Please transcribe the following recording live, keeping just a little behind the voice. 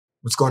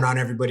What's going on,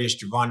 everybody? It's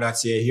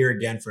Javon.ca here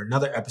again for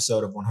another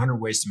episode of 100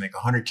 Ways to Make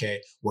 100K,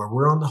 where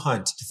we're on the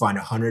hunt to find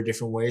 100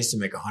 different ways to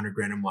make 100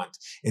 grand a month.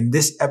 In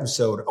this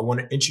episode, I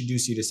want to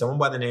introduce you to someone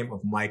by the name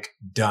of Mike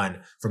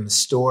Dunn from the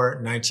store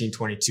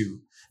 1922.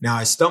 Now,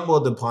 I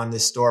stumbled upon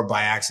this store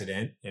by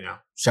accident,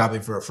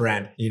 shopping for a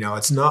friend.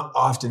 It's not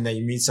often that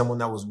you meet someone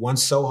that was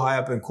once so high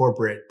up in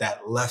corporate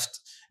that left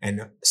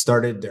and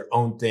started their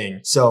own thing.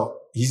 So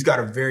he's got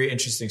a very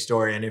interesting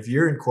story. And if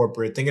you're in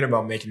corporate thinking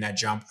about making that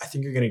jump, I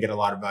think you're going to get a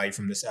lot of value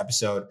from this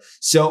episode.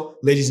 So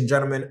ladies and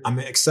gentlemen, I'm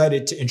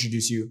excited to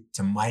introduce you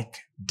to Mike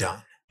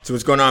Dunn. So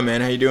what's going on,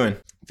 man? How you doing?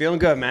 Feeling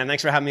good, man.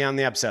 Thanks for having me on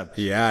the episode.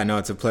 Yeah, no,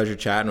 it's a pleasure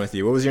chatting with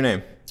you. What was your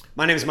name?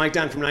 My name is Mike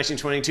Dunn from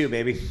 1922,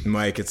 baby.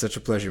 Mike, it's such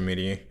a pleasure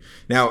meeting you.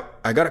 Now,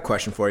 I got a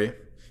question for you.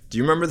 Do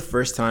you remember the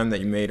first time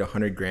that you made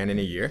 100 grand in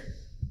a year?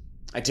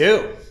 I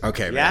do.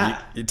 Okay, yeah. Man.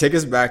 You take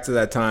us back to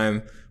that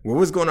time. What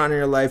was going on in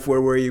your life?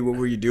 Where were you? What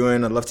were you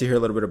doing? I'd love to hear a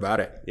little bit about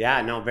it.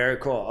 Yeah, no, very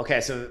cool.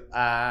 Okay, so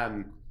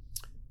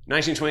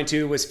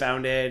 1922 was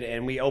founded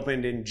and we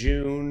opened in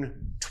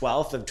June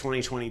 12th of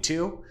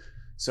 2022.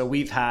 So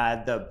we've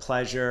had the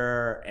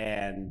pleasure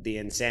and the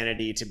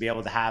insanity to be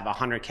able to have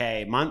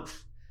 100K a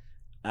month.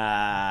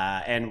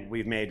 And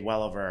we've made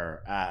well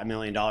over $1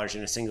 million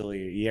in a single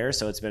year.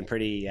 So it's been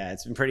pretty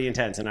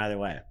intense on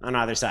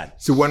either side.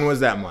 So when was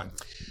that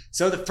month?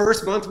 So the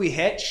first month we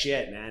hit,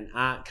 shit, man.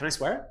 Can I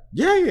swear?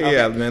 Yeah,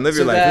 okay. Man. Live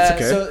your life.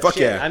 It's okay. Fuck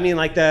shit, yeah. I mean,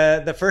 like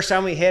the first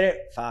time we hit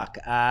it,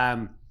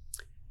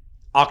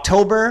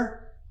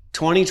 October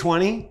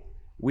 2020,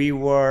 we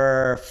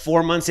were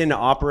 4 months into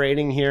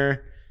operating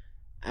here.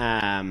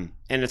 And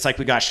it's like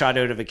we got shot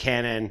out of a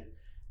cannon.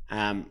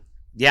 So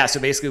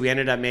basically we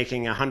ended up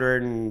making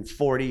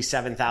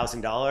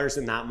 $147,000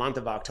 in that month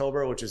of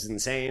October, which was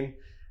insane.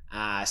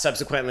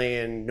 Subsequently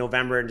in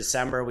November and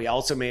December, we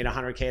also made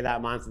 100K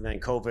that month, and then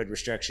COVID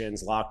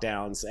restrictions,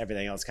 lockdowns,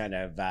 everything else kind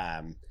of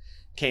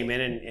came in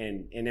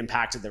and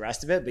impacted the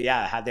rest of it. But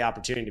yeah, I had the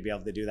opportunity to be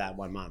able to do that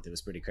 1 month. It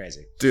was pretty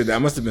crazy. Dude,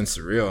 that must have been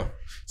surreal.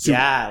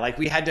 Yeah, like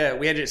we had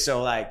to,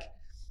 so like,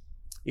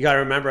 you got to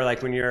remember,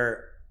 like when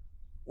you're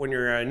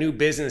a new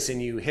business and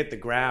you hit the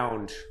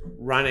ground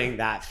running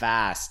that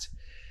fast,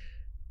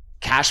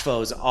 cash flow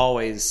is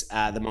always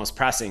the most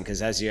pressing,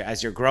 because as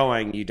you're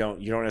growing, you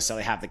don't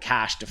necessarily have the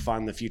cash to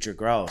fund the future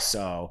growth.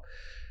 So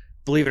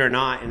believe it or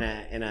not, in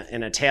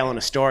a tale and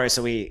a story.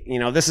 So we,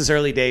 this is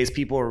early days.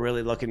 People were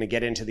really looking to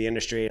get into the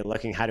industry,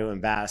 looking how to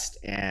invest.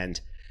 And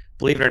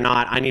believe it or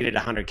not, I needed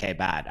 100K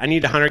bad. I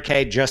needed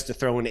 100K just to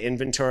throw into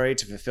inventory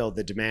to fulfill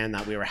the demand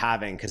that we were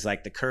having, because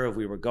like the curve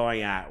we were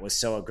going at was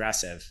so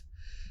aggressive.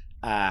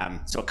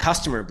 So a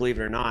customer, believe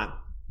it or not,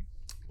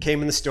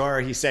 came in the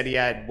store. He said he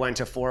went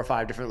to 4 or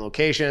 5 different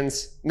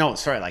locations. No,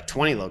 sorry, like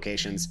 20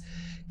 locations.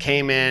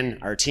 Came in,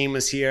 our team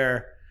was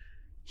here.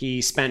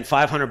 He spent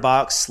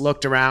 $500,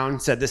 looked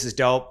around, said, "This is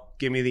dope.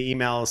 Give me the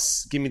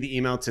emails. Give me the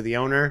email to the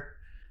owner."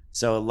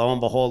 So lo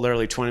and behold,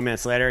 literally 20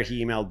 minutes later,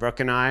 he emailed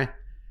Brooke and I.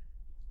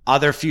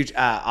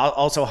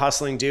 Also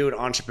hustling dude,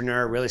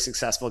 entrepreneur, really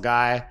successful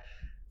guy.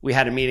 We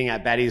had a meeting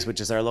at Betty's, which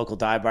is our local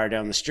dive bar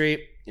down the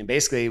street. And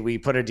basically we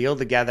put a deal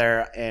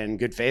together in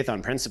good faith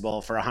on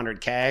principle for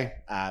 100K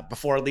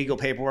before legal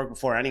paperwork,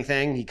 before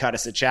anything. He cut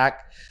us a check.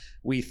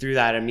 We threw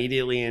that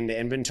immediately into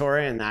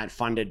inventory, and that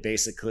funded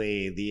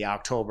basically the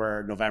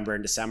October, November,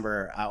 and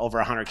December over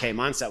 100K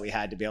months that we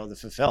had to be able to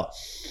fulfill.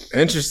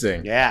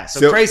 Interesting. Yeah.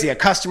 So crazy. A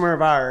customer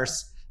of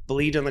ours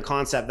believed in the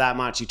concept that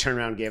much. He turned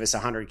around and gave us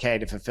 100K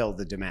to fulfill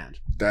the demand.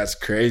 That's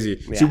crazy.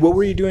 Yeah. So what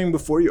were you doing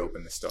before you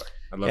opened the store?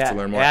 I'd love to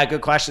learn more. Yeah,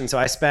 good question. So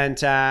I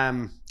spent,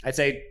 I'd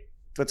say,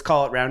 let's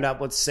call it round up,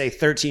 let's say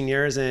 13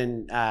 years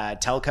in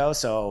telco.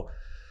 So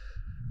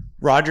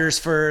Rogers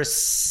for,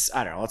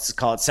 let's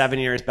call it 7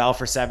 years, Bell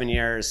for 7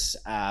 years,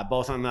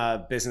 both on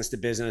the business to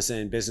business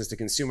and business to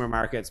consumer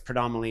markets,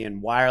 predominantly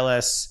in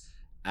wireless,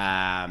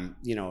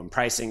 in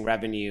pricing,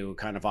 revenue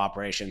kind of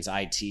operations,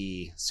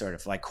 IT, sort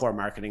of like core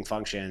marketing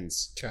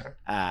functions. Okay.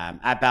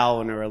 At Bell,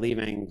 when we were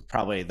leaving,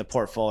 probably the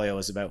portfolio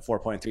was about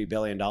 $4.3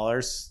 billion.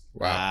 Wow.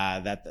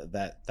 That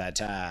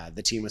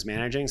the team was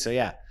managing. So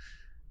yeah.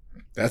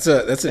 That's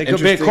an interesting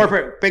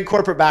big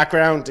corporate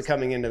background to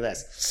coming into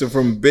this. So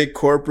from big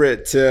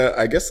corporate to,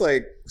 I guess,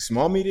 like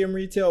small, medium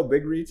retail,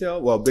 big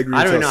retail. Well, big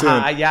retail. I don't know soon.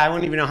 I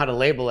wouldn't even know how to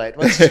label it.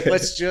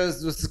 Let's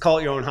just call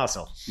it your own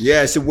hustle.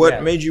 Yeah. So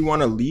what made you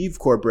want to leave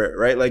corporate,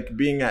 right? Like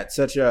being at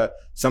such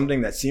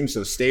something that seems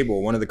so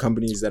stable, one of the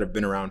companies that have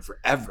been around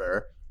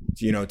forever,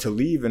 to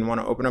leave and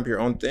want to open up your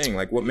own thing.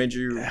 Like what made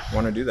you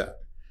want to do that?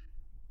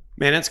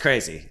 Man, that's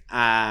crazy.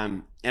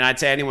 And I'd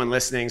say anyone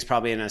listening is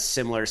probably in a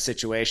similar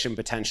situation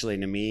potentially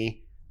to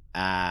me.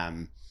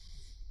 I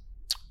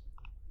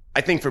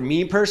think for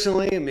me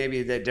personally, and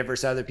maybe that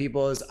differs to other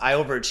people, is I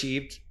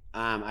overachieved.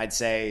 I'd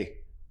say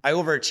I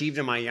overachieved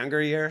in my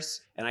younger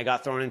years. and I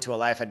got thrown into a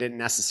life I didn't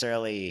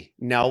necessarily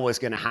know was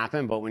going to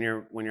happen. But when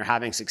you're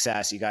having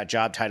success, you got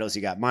job titles,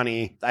 you got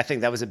money. I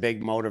think that was a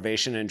big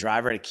motivation and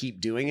driver to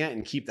keep doing it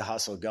and keep the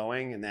hustle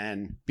going. And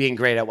then being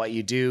great at what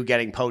you do,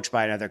 getting poached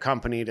by another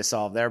company to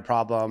solve their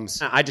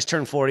problems. I just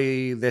turned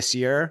 40 this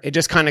year. It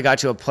just kind of got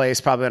to a place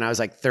probably when I was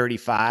like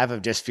 35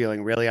 of just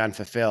feeling really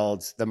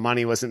unfulfilled. The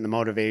money wasn't the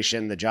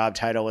motivation. The job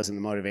title wasn't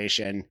the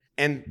motivation.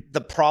 And the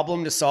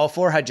problem to solve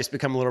for had just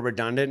become a little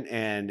redundant,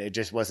 and it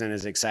just wasn't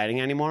as exciting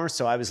anymore.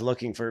 So I was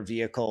looking for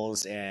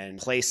vehicles and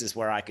places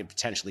where I could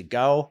potentially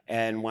go.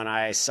 And when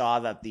I saw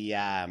that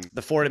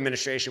the Ford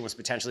administration was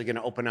potentially going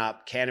to open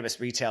up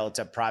cannabis retail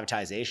to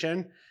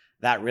privatization,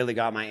 that really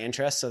got my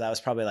interest. So that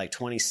was probably like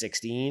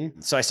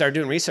 2016. So I started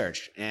doing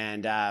research,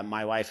 and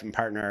my wife and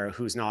partner,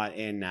 who's not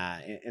in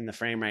the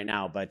frame right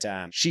now, but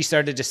she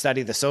started to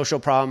study the social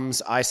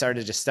problems. I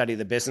started to study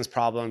the business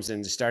problems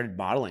and just started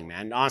modeling,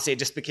 man. Honestly, it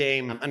just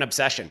became an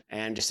obsession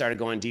and just started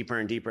going deeper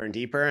and deeper and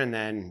deeper. And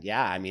then,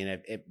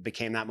 it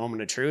became that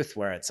moment of truth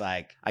where it's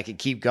like, I could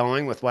keep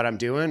going with what I'm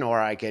doing, or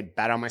I could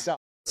bet on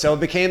myself. So it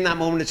became that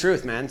moment of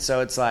truth, man.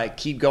 So it's like,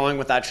 keep going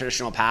with that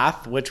traditional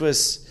path, which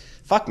was,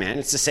 fuck, man,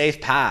 it's the safe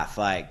path,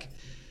 like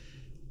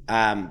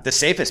the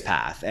safest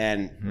path.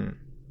 And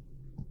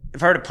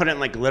if I were to put it in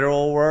like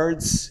literal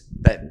words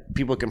that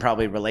people can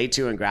probably relate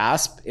to and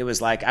grasp, it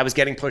was like I was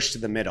getting pushed to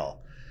the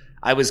middle.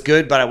 I was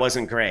good, but I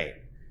wasn't great,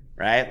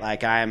 right?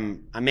 Like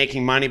I'm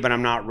making money, but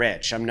I'm not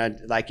rich. I'm not,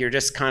 like, you're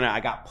just kind of, I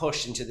got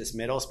pushed into this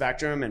middle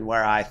spectrum, and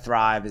where I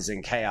thrive is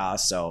in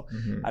chaos. So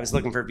I was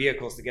looking for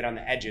vehicles to get on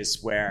the edges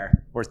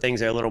where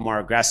things are a little more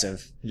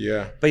aggressive.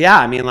 Yeah. But yeah,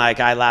 I mean,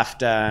 like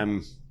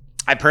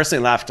I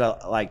personally left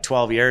like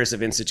 12 years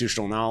of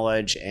institutional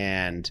knowledge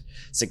and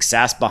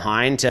success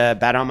behind to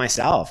bet on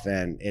myself.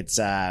 And it's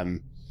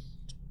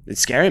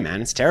scary,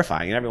 man. It's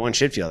terrifying. And everyone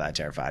should feel that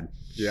terrified.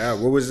 Yeah.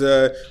 What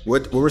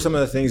were some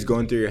of the things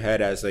going through your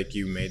head as like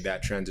you made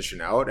that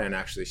transition out and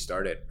actually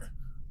started?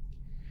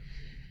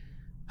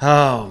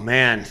 Oh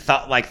man.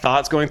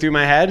 Thoughts going through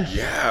my head?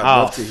 Yeah.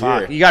 I'd love to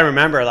hear. You got to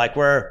remember, like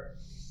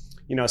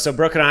so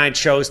Brooke and I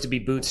chose to be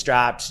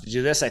bootstrapped to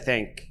do this. I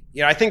think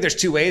there's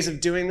two ways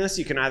of doing this.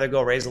 You can either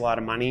go raise a lot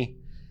of money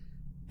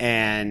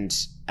and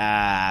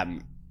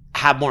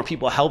have more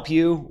people help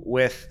you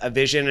with a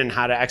vision and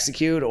how to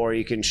execute, or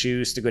you can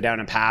choose to go down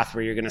a path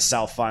where you're going to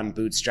self-fund,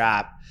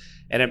 bootstrap.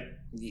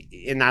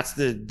 And that's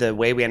the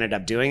way we ended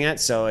up doing it.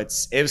 So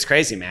it was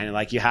crazy, man.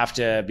 Like, you have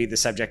to be the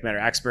subject matter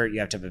expert. You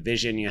have to have a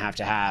vision. You have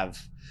to have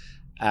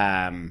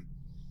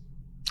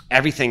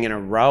everything in a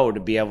row to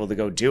be able to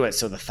go do it.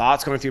 So the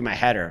thoughts going through my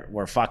head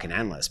were fucking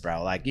endless,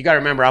 bro. Like, you got to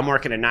remember, I'm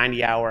working a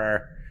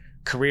 90-hour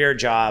career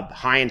job,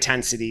 high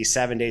intensity,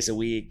 7 days a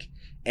week,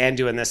 and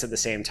doing this at the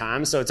same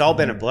time. So it's all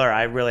been a blur.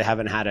 I really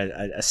haven't had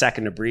a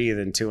second to breathe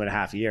in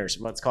 2.5 years.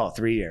 Let's call it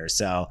 3 years.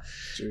 So,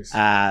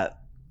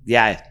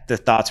 the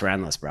thoughts were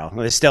endless, bro.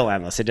 Well, they're still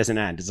endless. It doesn't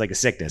end. It's like a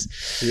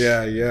sickness.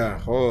 Yeah.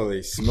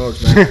 Holy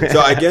smokes, man.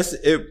 So I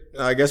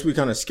guess we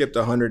kind of skipped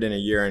 100 in a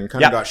year and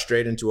kind of got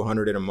straight into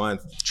 100 in a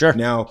month. Sure.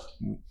 Now,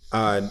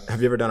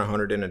 have you ever done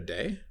 100 in a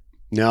day?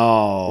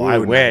 No, I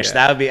wish.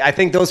 That would be, I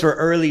think those were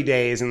early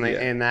days in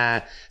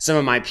some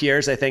of my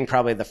peers. I think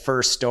probably the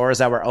first stores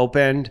that were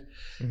opened,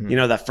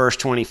 the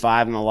first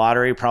 25 in the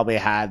lottery probably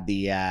had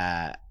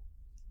the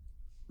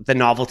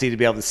novelty to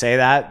be able to say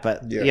that,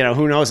 but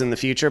who knows in the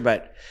future.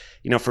 But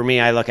for me,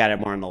 I look at it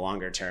more in the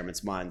longer term.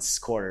 It's months,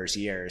 quarters,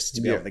 years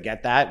to be able to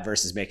get that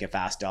versus make a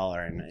fast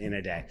dollar in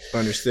a day.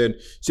 Understood.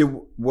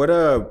 So what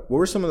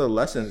were some of the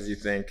lessons you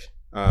think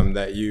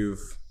that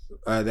you've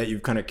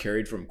kind of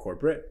carried from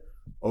corporate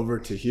over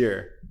to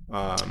here?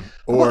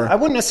 Or I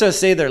wouldn't necessarily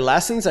say they're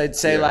lessons. I'd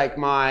say like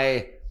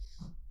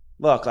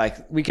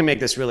we can make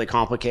this really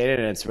complicated,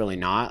 and it's really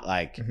not.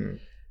 Like,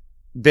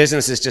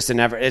 business is just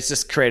it's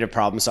just creative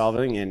problem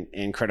solving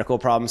and critical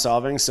problem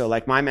solving. So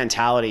like, my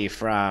mentality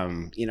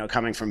from,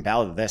 coming from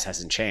Bell to this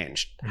hasn't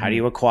changed. How do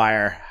you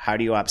acquire? How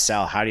do you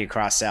upsell? How do you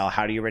cross sell?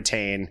 How do you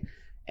retain?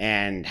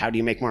 And how do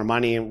you make more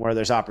money where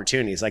there's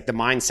opportunities? Like, the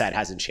mindset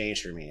hasn't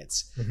changed for me.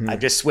 I've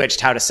just switched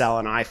how to sell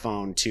an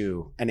iPhone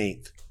to an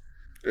eighth.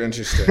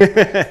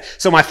 Interesting.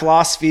 So my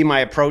philosophy, my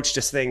approach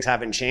to things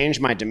haven't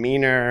changed. My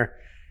demeanor,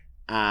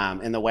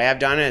 and the way I've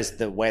done it is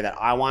the way that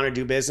I want to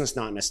do business,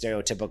 not in a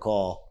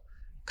stereotypical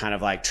kind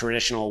of like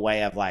traditional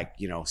way of like,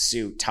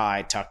 suit,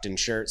 tie, tucked in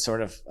shirt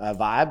sort of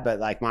vibe. But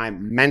like, my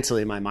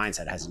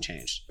mindset hasn't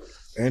changed.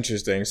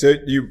 Interesting. So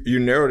you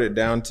narrowed it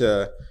down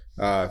to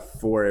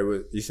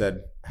 4. You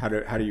said, how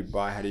do you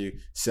buy? How do you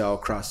sell,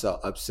 cross sell,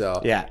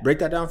 upsell? Yeah. Break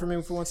that down for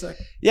me for 1 sec.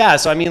 Yeah.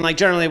 So I mean, like,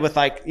 generally with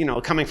like,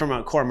 coming from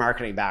a core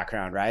marketing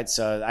background, right?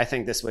 So I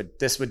think this would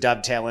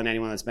dovetail in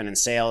anyone that's been in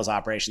sales,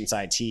 operations,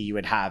 IT. You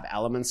would have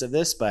elements of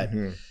this, but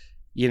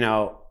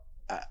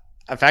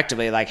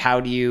effectively, like, how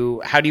do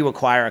you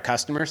acquire a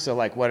customer? So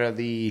like, what are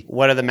the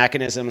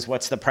mechanisms?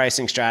 What's the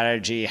pricing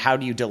strategy? How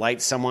do you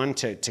delight someone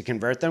to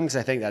convert them? Because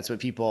I think that's what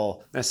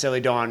people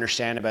necessarily don't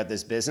understand about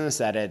this business,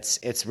 that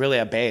it's really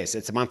a base.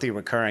 It's a monthly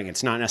recurring.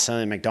 It's not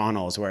necessarily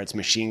McDonald's where it's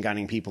machine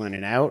gunning people in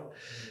and out.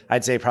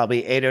 I'd say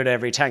probably 8 out of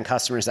every 10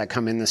 customers that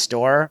come in the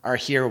store are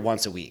here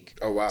once a week.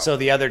 Oh, wow. So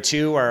the other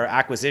 2 are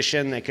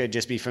acquisition. They could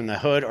just be from the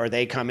hood, or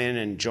they come in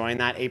and join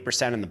that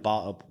 8% and the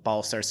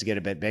ball starts to get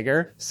a bit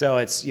bigger. So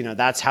it's,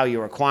 that's how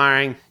you're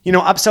acquiring.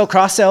 Upsell,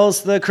 cross-sell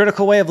is the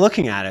critical way of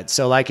looking at it.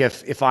 So like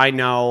if I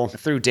know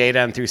through data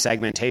and through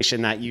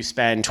segmentation that you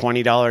spend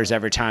 $20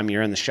 every time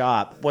you're in the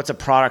shop, what's a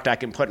product I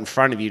can put in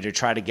front of you to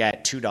try to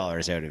get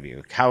 $2 out of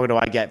you? How do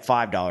I get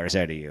 $5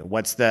 out of you?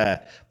 What's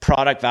the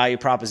product value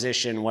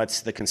proposition?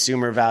 What's the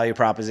consumer value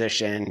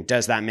proposition?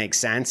 Does that make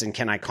sense? And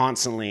can I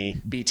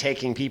constantly be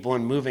taking people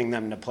and moving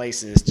them to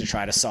places to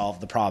try to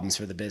solve the problems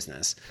for the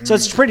business? So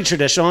it's pretty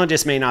traditional. It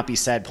just may not be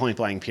said point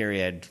blank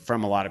period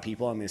from a lot of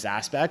people in these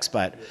aspects,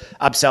 but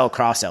upsell,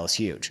 cross-sell is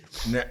huge.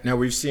 Now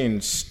we've seen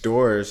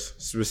stores,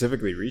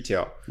 specifically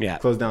retail,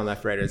 close down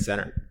left, right, and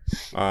center.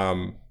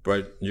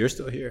 But you're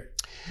still here.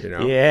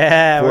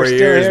 Yeah, 4 we're still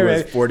years here,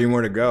 with baby. 40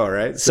 more to go,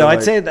 right? So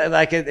I'd say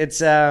that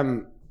it's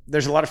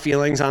there's a lot of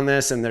feelings on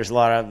this, and there's a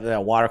lot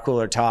of water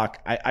cooler talk.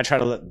 I try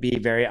to be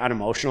very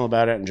unemotional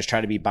about it and just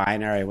try to be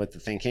binary with the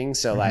thinking.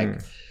 So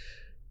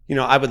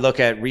I would look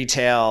at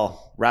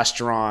retail,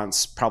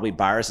 restaurants, probably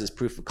bars as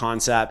proof of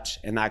concept,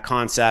 and that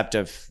concept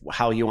of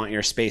how you want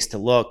your space to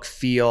look,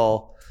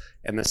 feel,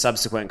 and the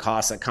subsequent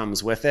cost that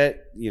comes with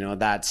it.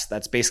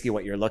 That's basically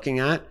what you're looking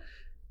at.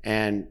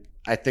 And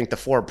I think the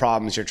 4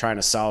 problems you're trying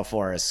to solve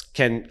for is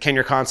can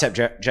your concept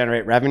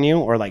generate revenue,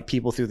 or like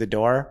people through the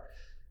door?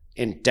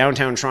 In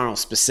downtown Toronto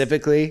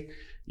specifically,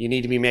 you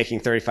need to be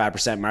making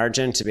 35%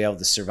 margin to be able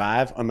to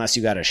survive, unless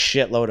you got a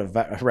shitload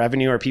of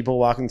revenue or people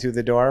walking through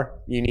the door.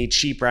 You need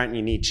cheap rent and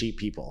you need cheap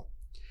people.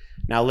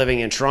 Now, living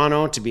in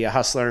Toronto, to be a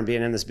hustler and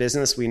being in this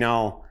business, we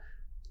know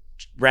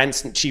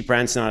cheap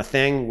rent's not a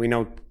thing. We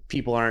know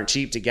people aren't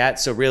cheap to get.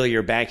 So really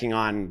you're banking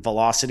on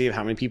velocity of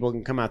how many people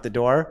can come out the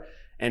door.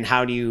 And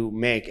how do you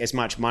make as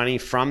much money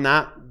from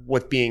that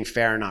with being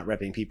fair and not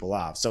ripping people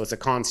off? So it's a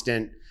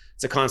constant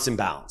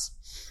balance.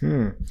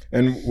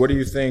 And what do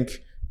you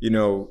think,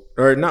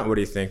 or not what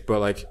do you think, but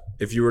like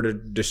if you were to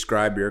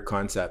describe your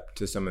concept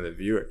to some of the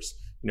viewers,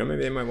 maybe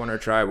they might want to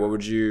try, how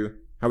would you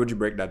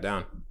break that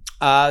down?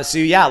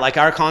 Like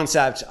our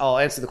concept, I'll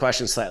answer the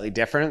question slightly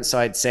different. So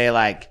I'd say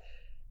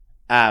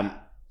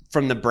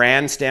from the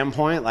brand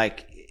standpoint,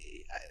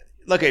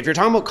 look, if you're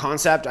talking about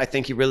concept, I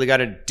think you really got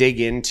to dig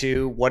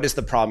into what is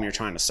the problem you're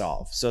trying to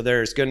solve. So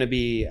there's going to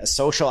be a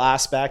social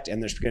aspect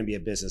and there's going to be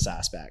a business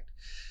aspect.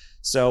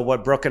 So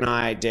what Brooke and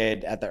I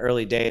did at the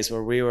early days,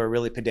 where we were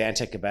really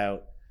pedantic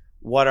about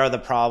what are the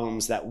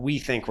problems that we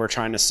think we're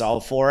trying to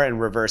solve for,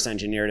 and reverse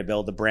engineer to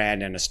build a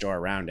brand and a store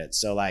around it.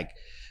 So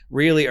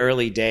really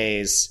early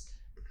days,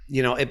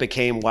 it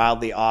became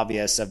wildly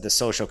obvious of the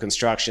social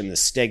construction, the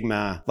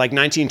stigma.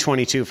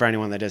 1922, for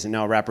anyone that doesn't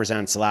know,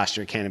 represents the last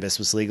year cannabis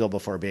was legal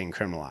before being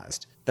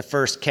criminalized. The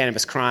first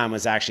cannabis crime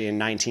was actually in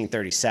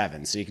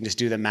 1937. So you can just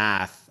do the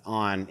math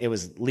on, it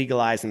was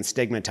legalized and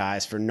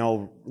stigmatized for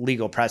no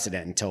legal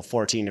precedent until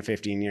 14 to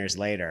 15 years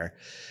later.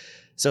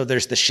 So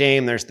there's the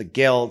shame, there's the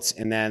guilt,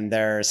 and then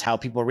there's how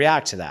people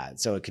react to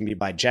that. So it can be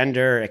by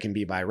gender, it can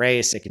be by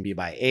race, it can be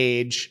by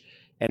age.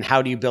 And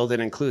how do you build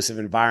an inclusive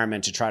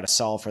environment to try to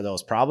solve for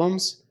those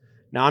problems?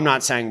 Now, I'm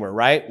not saying we're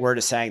right. We're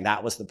just saying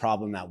that was the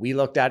problem that we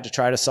looked at to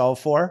try to solve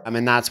for.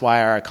 That's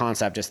why our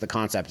concept is the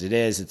concept it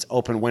is. It's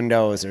open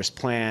windows, there's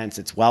plants,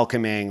 it's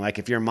welcoming.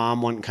 If your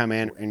mom wouldn't come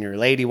in and your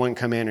lady wouldn't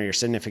come in, or your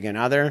significant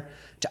other,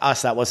 to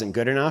us, that wasn't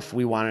good enough.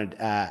 We wanted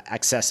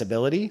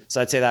accessibility. So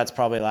I'd say that's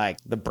probably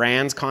the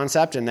brand's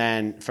concept. And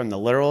then from the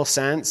literal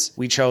sense,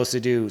 we chose to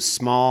do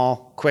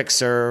small, quick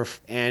serve,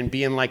 and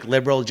be in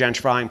liberal,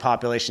 gentrifying,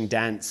 population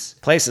dense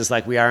places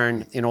like we are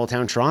in Old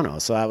Town Toronto.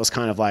 So that was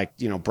kind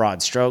of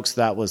broad strokes.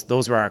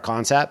 Those were our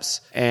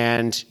concepts.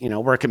 And,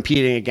 we're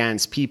competing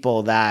against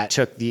people that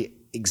took the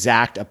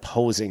exact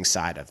opposing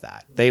side of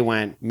that. They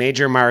went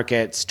major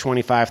markets,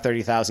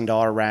 $25,000,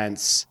 $30,000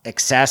 rents,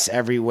 excess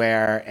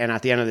everywhere. And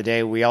at the end of the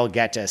day, we all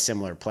get to a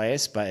similar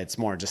place, but it's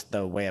more just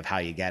the way of how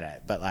you get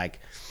it. But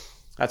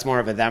that's more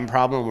of a them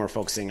problem. We're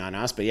focusing on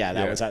us. But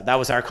that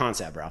was our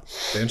concept, bro.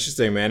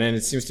 Interesting, man. And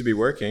it seems to be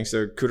working.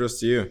 So kudos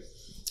to you.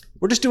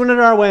 We're just doing it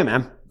our way,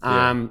 man.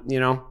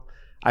 Yeah.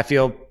 I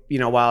feel,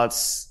 while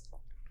it's,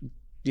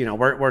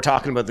 we're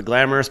talking about the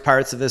glamorous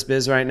parts of this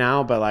biz right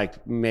now, but I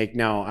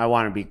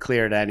want to be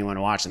clear to anyone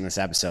watching this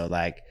episode,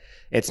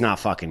 it's not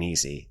fucking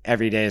easy.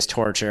 Every day is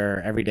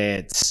torture. Every day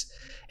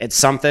it's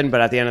something, but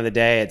at the end of the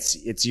day, it's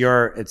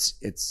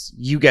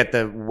you get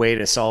the way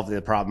to solve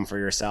the problem for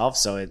yourself.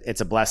 So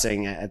it's a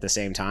blessing at the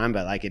same time,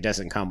 but it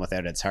doesn't come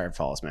without its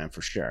hurtfalls, man,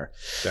 for sure.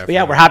 Definitely. But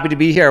yeah, we're happy to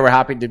be here. We're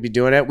happy to be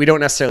doing it. We don't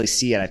necessarily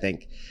see it. I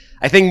think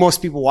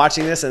most people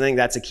watching this, I think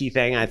that's a key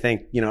thing. I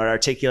think, to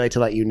articulate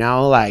to let you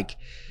know,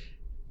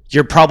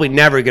 you're probably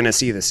never going to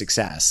see the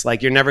success.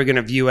 You're never going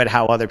to view it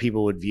how other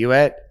people would view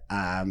it.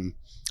 I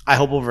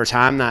hope over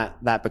time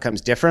that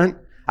becomes different.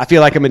 I feel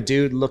like I'm a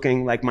dude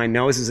looking like my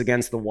nose is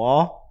against the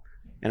wall.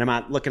 and I'm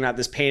not looking at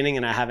this painting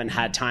and I haven't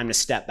had time to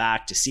step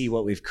back to see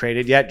what we've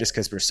created yet just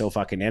because we're so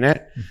fucking in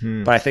it.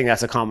 But I think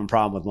that's a common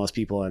problem with most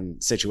people in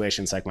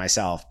situations like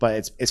myself.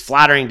 But it's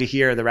flattering to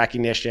hear the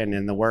recognition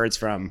and the words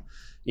from,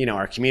 you know,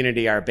 our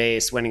community, our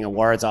base, winning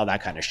awards, all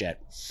that kind of shit.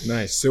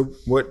 Nice. So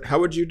how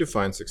would you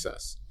define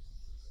success?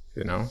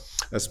 You know,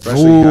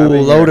 especially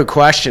loaded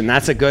question.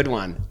 That's a good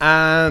one.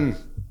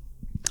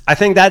 I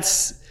think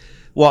that's,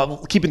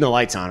 well, keeping the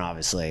lights on,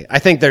 obviously. I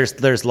think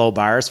there's low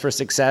bars for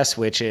success,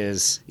 which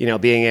is, you know,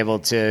 being able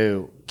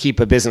to keep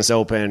a business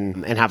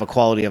open and have a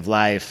quality of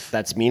life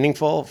that's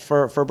meaningful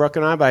for Brooke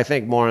and I. But I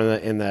think more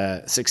in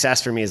the success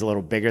for me is a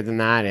little bigger than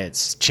that.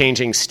 It's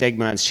changing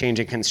stigma. It's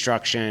changing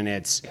construction.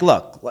 It's,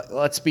 look,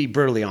 let's be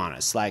brutally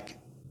honest. Like,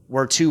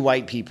 we're two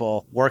white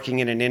people working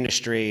in an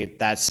industry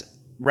that's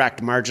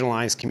wrecked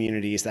marginalized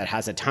communities, that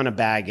has a ton of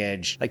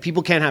baggage. Like,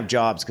 people can't have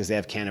jobs because they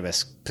have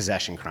cannabis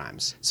possession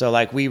crimes. So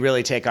like, we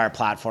really take our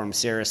platform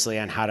seriously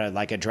on how to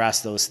like address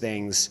those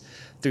things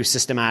through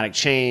systematic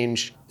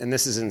change. And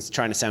this isn't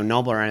trying to sound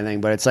noble or anything,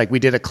 but it's like we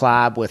did a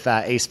collab with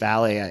Ace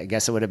Valley. I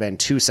guess it would have been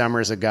 2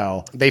 summers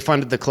ago. They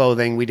funded the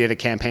clothing. We did a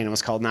campaign. It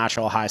was called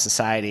Natural High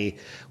Society.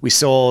 We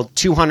sold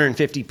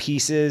 250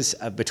 pieces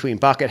of between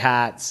bucket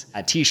hats,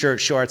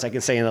 t-shirts, shorts. I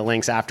can say in the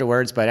links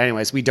afterwards. But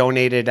anyways, we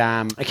donated.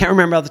 I can't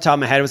remember off the top of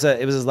my head.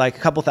 It was like a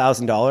couple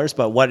 $1,000s.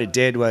 But what it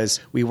did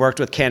was we worked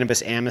with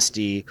Cannabis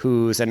Amnesty,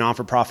 who's a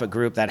non-for-profit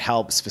group that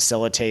helps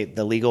facilitate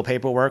the legal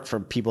paperwork for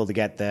people to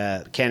get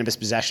the cannabis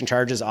possession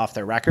charges off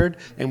their record.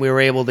 And we were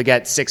able to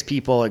get 6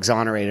 people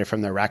exonerated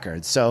from their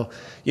records. So,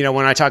 you know,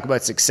 when I talk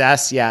about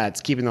success, yeah,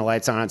 it's keeping the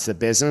lights on, it's the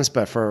business.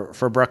 But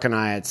for Brooke and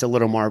I, it's a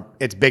little more,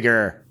 it's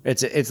bigger.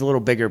 It's a little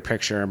bigger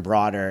picture and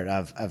broader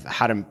of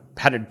how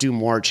to do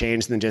more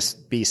change than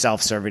just be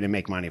self-serving and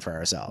make money for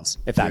ourselves,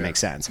 if that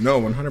makes sense.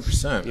 No,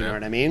 100%. You know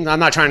what I mean? I'm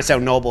not trying to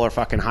sound noble or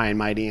fucking high and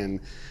mighty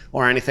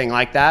or anything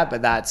like that,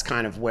 but that's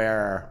kind of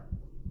where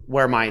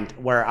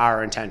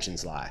our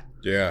intentions lie.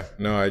 Yeah,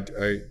 no,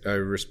 I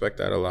respect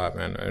that a lot,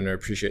 man, and I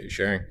appreciate you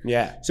sharing.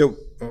 Yeah. So,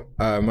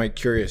 Mike,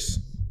 curious,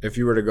 if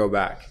you were to go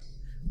back,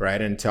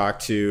 right, and talk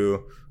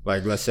to,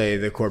 like, let's say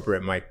the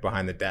corporate Mike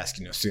behind the desk,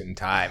 you know, suit and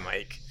tie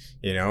Mike,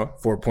 you know,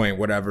 4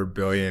 whatever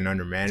billion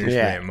under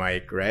management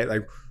Mike, right?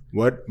 Like,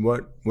 what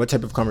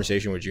type of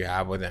conversation would you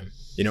have with him?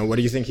 You know, what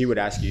do you think he would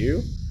ask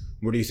you?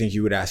 What do you think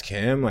you would ask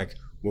him? Like,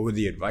 what would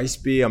the advice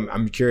be?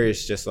 I'm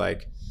curious, just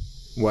like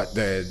what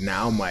the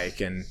now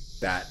Mike and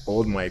that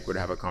old Mike would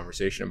have a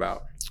conversation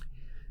about.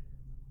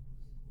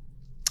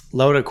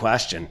 Loaded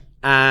question.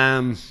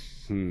 I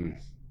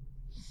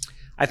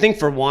think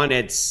for one,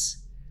 it's,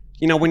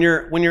 you know, when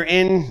you're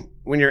in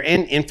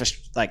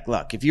infrastructure, like,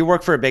 look, if you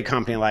work for a big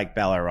company like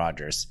Bell or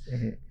Rogers,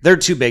 they're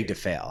too big to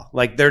fail.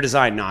 Like, they're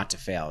designed not to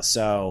fail.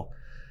 So,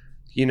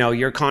 you know,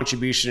 your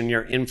contribution and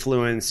your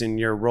influence and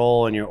your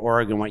role and your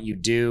org and what you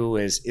do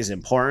is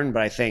important.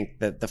 But I think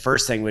that the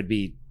first thing would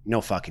be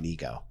no fucking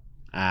ego.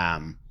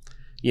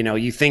 You know,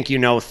 you think you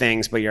know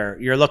things, but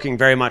you're looking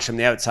very much from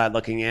the outside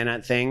looking in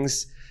at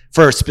things.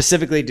 For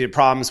specifically to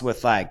problems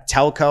with like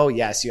telco,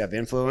 yes, you have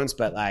influence,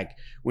 but like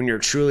when you're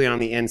truly on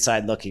the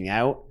inside looking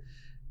out,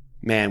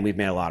 man, we've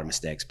made a lot of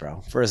mistakes, bro.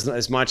 For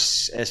as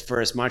much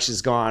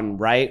as gone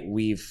right,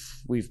 we've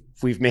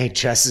made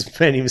just as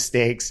many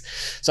mistakes.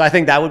 So I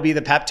think that would be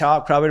the pep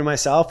talk probably to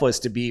myself,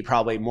 was to be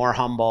probably more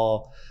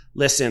humble.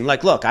 Listen,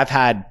 like, look, I've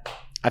had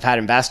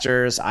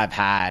investors, I've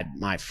had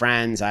my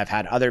friends, I've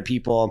had other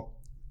people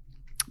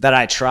that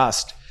I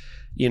trust,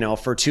 you know,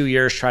 for 2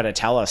 years try to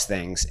tell us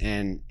things.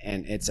 And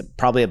it's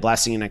probably a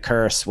blessing and a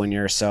curse when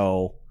you're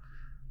so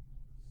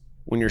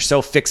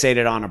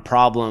fixated on a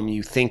problem,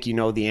 you think you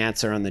know the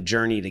answer on the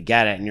journey to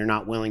get it, and you're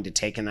not willing to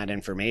take in that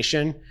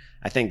information.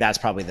 I think that's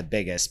probably the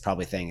biggest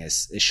thing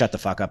is shut the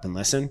fuck up and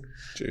listen.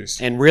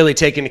 Jeez. And really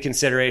take into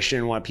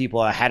consideration what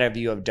people ahead of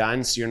you have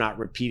done, so you're not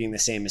repeating the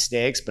same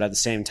mistakes. But at the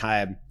same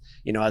time,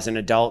 you know, as an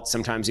adult,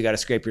 sometimes you got to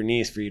scrape your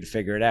knees for you to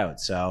figure it out.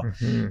 So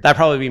that'd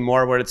probably be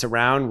more what it's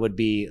around, would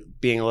be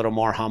being a little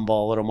more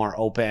humble, a little more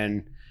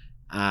open,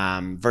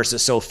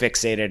 versus so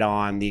fixated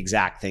on the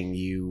exact thing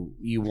you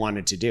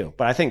wanted to do.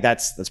 But I think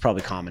that's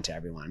probably common to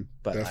everyone.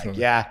 But like,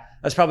 yeah,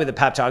 that's probably the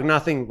pep talk.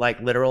 Nothing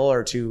like literal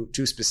or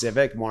too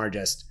specific, more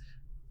just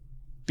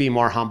be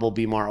more humble,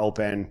 be more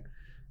open.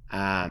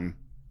 And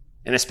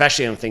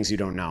especially on things you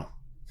don't know.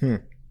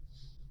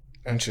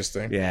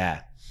 Interesting.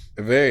 Yeah.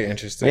 Very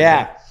interesting.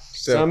 Yeah.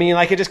 So I mean,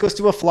 like, it just goes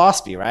to a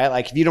philosophy, right?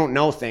 Like, if you don't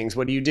know things,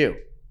 what do? Do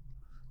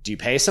you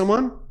pay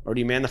someone, or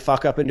do you man the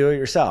fuck up and do it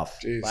yourself?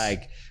 Jeez.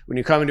 Like, when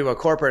you come into a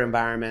corporate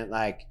environment,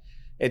 like,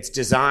 it's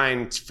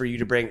designed for you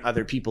to bring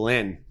other people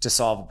in to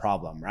solve a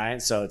problem,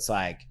 right? So it's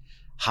like,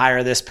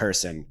 hire this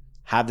person,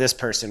 have this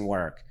person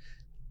work,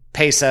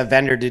 pay a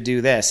vendor to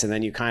do this. And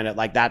then you kind of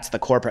like, that's the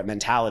corporate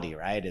mentality,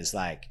 right? Is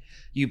like,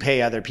 you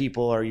pay other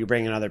people or you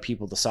bring in other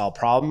people to solve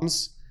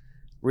problems.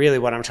 Really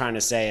what I'm trying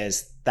to say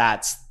is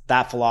that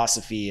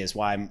philosophy is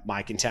why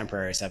my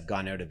contemporaries have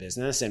gone out of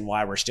business, and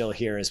why we're still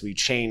here is we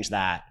changed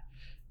that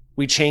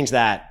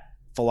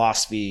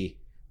philosophy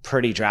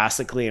pretty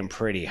drastically and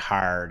pretty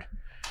hard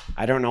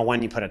I don't know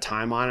when you put a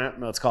time on it.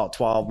 Let's call it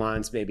 12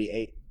 months, maybe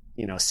 8,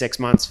 6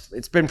 months.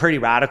 It's been pretty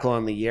radical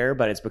in the year,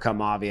 but it's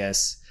become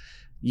obvious.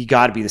 You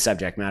got to be the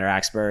subject matter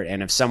expert.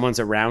 And if someone's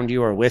around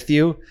you or with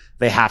you,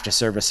 they have to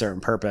serve a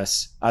certain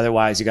purpose.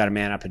 Otherwise, you got to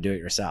man up and do it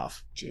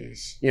yourself.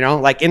 Jeez.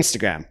 Like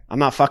Instagram. I'm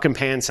not fucking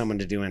paying someone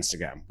to do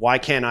Instagram. Why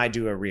can't I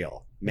do a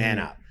reel? Man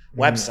up.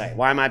 Website.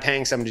 Why am I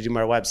paying someone to do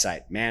my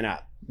website? Man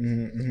up.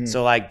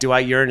 So do I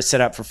yearn to sit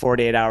up for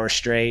 48 hours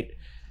straight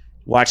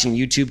watching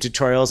YouTube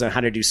tutorials on how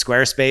to do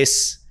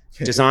Squarespace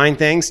design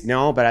things?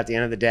 No, but at the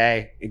end of the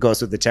day, it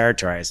goes with the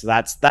territory. So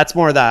that's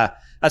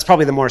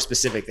probably the more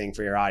specific thing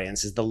for your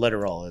audience, is the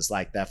literal, is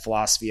like that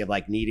philosophy of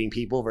like needing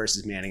people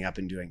versus manning up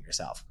and doing it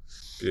yourself.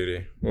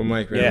 Beauty. Well,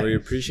 Mike, man, we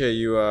appreciate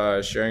you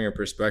sharing your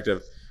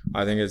perspective.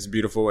 I think it's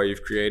beautiful what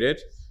you've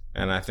created.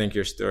 And I think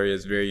your story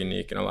is very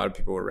unique and a lot of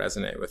people will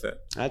resonate with it.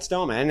 That's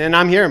dope, man. And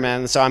I'm here,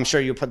 man. So I'm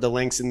sure you'll put the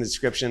links in the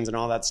descriptions and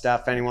all that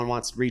stuff. If anyone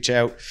wants to reach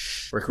out,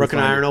 Brook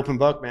and I are an open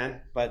book, man.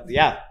 But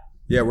yeah.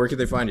 Yeah, where can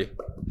they find you?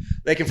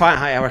 They can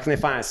find, where can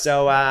they find us?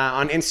 So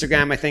on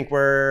Instagram, I think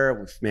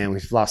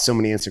we've lost so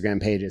many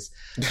Instagram pages.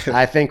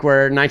 I think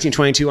we're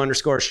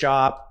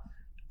 1922_shop.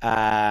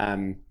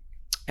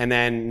 And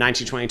then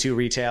 1922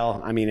 retail.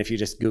 I mean, if you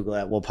just Google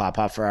it, we'll pop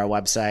up for our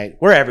website.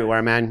 We're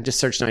everywhere, man. Just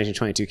search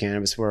 1922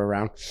 Cannabis. We're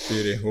around.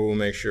 Beauty. We'll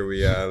make sure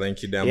we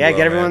link you down below. Yeah,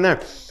 get everyone there.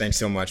 Thanks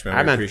so much, man. All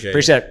right, man.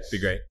 Appreciate it. Be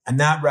great. And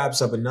that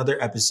wraps up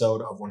another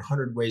episode of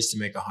 100 Ways to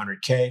Make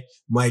 100K.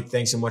 Mike,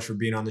 thanks so much for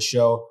being on the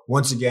show.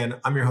 Once again,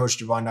 I'm your host,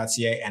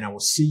 Javon.ca, and I will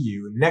see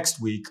you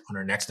next week on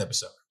our next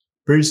episode.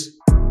 Peace.